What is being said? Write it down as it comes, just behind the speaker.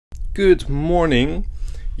Good morning.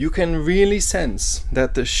 You can really sense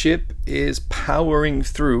that the ship is powering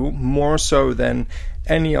through more so than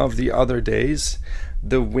any of the other days.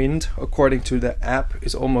 The wind, according to the app,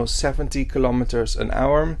 is almost 70 kilometers an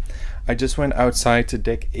hour. I just went outside to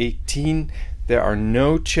deck 18. There are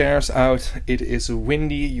no chairs out. It is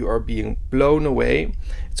windy. You are being blown away.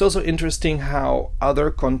 It's also interesting how other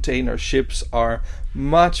container ships are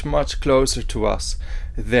much closer to us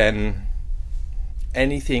than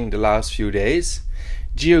anything the last few days.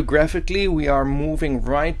 Geographically, we are moving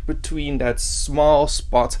right between that small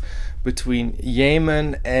spot between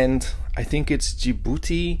Yemen and I think it's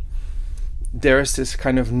Djibouti. There's this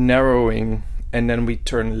kind of narrowing, and then we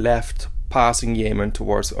turn left passing Yemen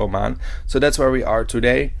towards Oman. So that's where we are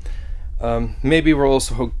today. Maybe we're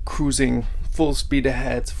also cruising full speed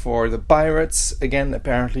ahead for the pirates. Again,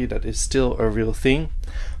 apparently that is still a real thing.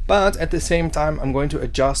 But at the same time, I'm going to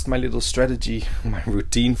adjust my little strategy, my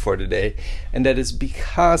routine for the day. And that is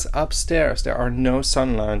because upstairs there are no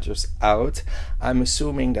sun loungers out. I'm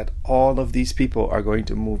assuming that all of these people are going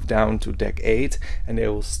to move down to deck 8 and they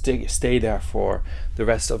will stay there for the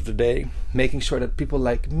rest of the day, making sure that people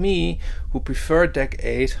like me who prefer deck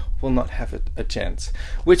 8 will not have a chance.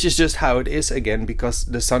 Which is just how it is again, because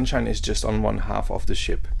the sunshine is just on one half of the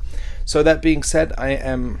ship. So that being said,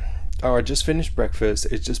 I just finished breakfast.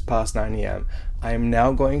 It's just past 9 a.m. I am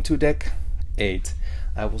now going to deck 8.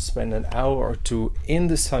 I will spend an hour or two in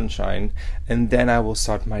the sunshine, and then I will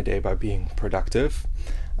start my day by being productive,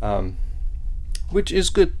 which is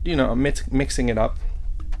good, mixing it up.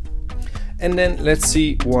 And then let's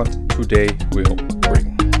see what today will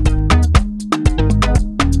bring.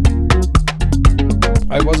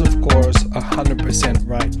 I was, of course, 100%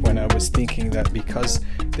 right when I was thinking that because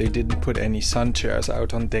they didn't put any sun chairs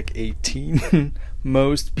out on deck 18,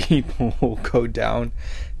 most people will go down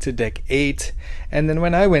to deck 8. And then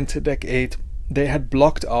when I went to deck 8, they had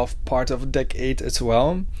blocked off part of deck 8 as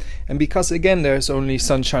well. And because, again, there's only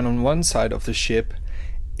sunshine on one side of the ship,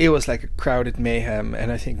 it was like a crowded mayhem,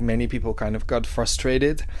 and I think many people kind of got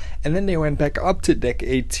frustrated. And then they went back up to deck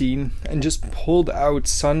 18 and just pulled out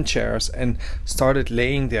sun chairs and started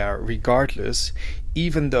laying there regardless,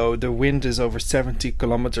 even though the wind is over 70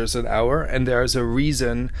 kilometers an hour and there's a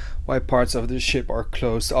reason why parts of the ship are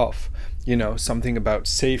closed off. Something about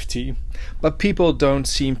safety. But people don't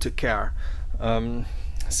seem to care.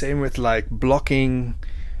 Same with like blocking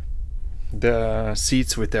the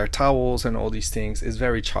seats with their towels and all these things is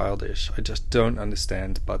very childish. I just don't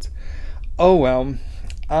understand. But oh well.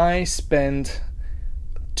 I spent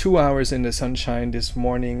 2 hours in the sunshine this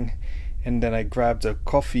morning, and then I grabbed a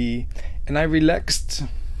coffee and I relaxed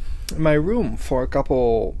in my room for a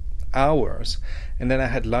couple hours, and then I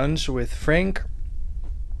had lunch with Frank,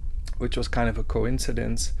 which was kind of a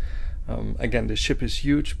coincidence. Again, the ship is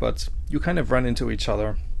huge, but you kind of run into each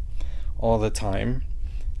other all the time.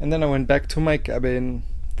 And then I went back to my cabin,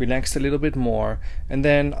 relaxed a little bit more, and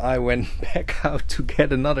then I went back out to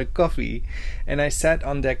get another coffee. And I sat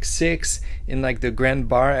on deck 6 in like the grand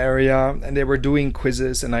bar area, and they were doing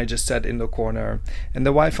quizzes, and I just sat in the corner. And the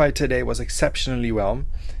Wi-Fi today was exceptionally well,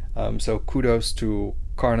 so kudos to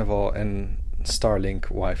Carnival and Starlink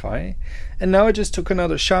Wi-Fi. And now I just took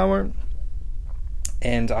another shower,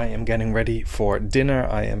 and I am getting ready for dinner.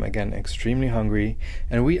 I am again extremely hungry,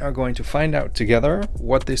 and we are going to find out together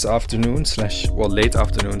what this afternoon late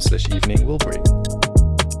afternoon / evening will bring.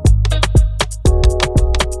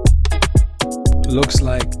 Looks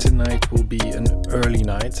like tonight will be an early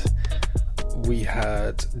night. We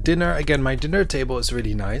had dinner. Again, my dinner table is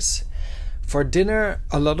really nice. For dinner,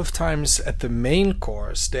 a lot of times at the main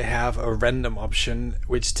course, they have a random option,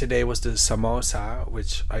 which today was the samosa,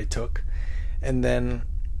 which I took. And then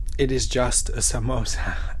it is just a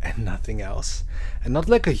samosa and nothing else. And not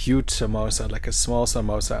like a huge samosa, like a small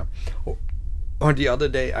samosa. Or the other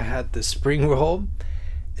day I had the spring roll,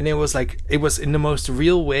 and it was in the most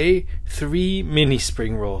real way 3 mini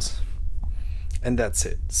spring rolls. And that's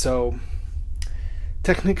it. So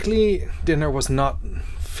technically dinner was not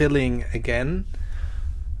filling again.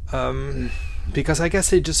 Because I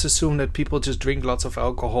guess they just assume that people just drink lots of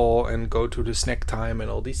alcohol and go to the snack time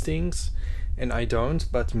and all these things. And I don't,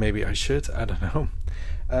 but maybe I should, I don't know.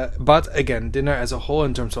 But again, dinner as a whole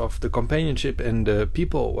in terms of the companionship and the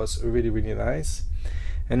people was really nice.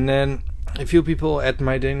 And then a few people at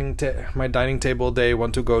my dining table, they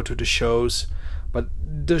want to go to the shows. But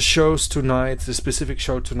the specific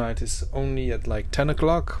show tonight is only at like 10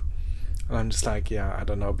 o'clock. And I'm just like, I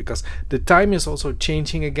don't know, because the time is also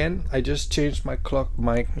changing again. I just changed my clock,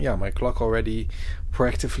 my clock already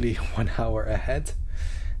proactively 1 hour ahead.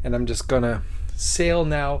 And I'm just gonna sail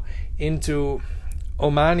now into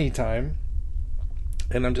Omani time,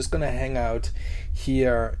 and I'm just gonna hang out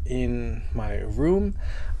here in my room.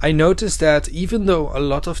 I noticed that even though a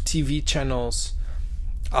lot of TV channels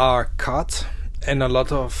are cut and a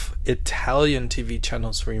lot of Italian TV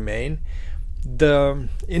channels remain, the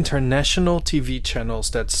international TV channels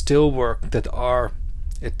that still work that are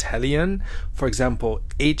Italian, for example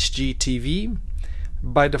HGTV,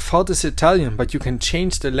 by default is Italian, but you can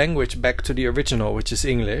change the language back to the original, which is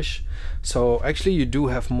English. So actually you do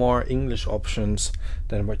have more English options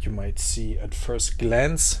than what you might see at first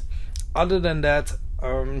glance. Other than that,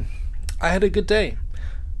 I had a good day.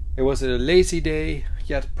 It was a lazy day,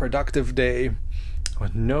 yet productive day,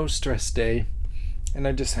 with no stress day, and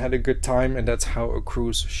I just had a good time, and that's how a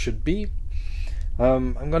cruise should be.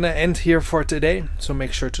 I'm gonna end here for today, so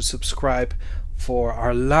make sure to subscribe for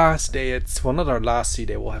our last day. It's not our last sea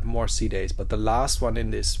day, we'll have more sea days, but the last one in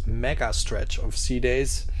this mega stretch of sea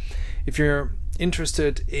days. If you're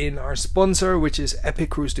interested in our sponsor, which is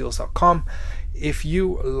epiccruisedeals.com, if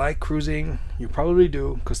you like cruising, you probably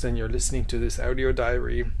do, because then you're listening to this audio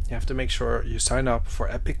diary, you have to make sure you sign up for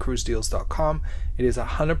epiccruisedeals.com. It is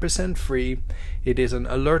 100% free. It is an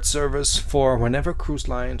alert service for whenever cruise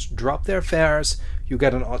lines drop their fares, you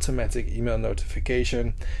get an automatic email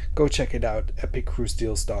notification. Go check it out,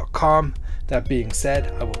 epiccruisedeals.com. That being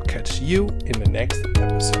said, I will catch you in the next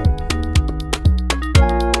episode.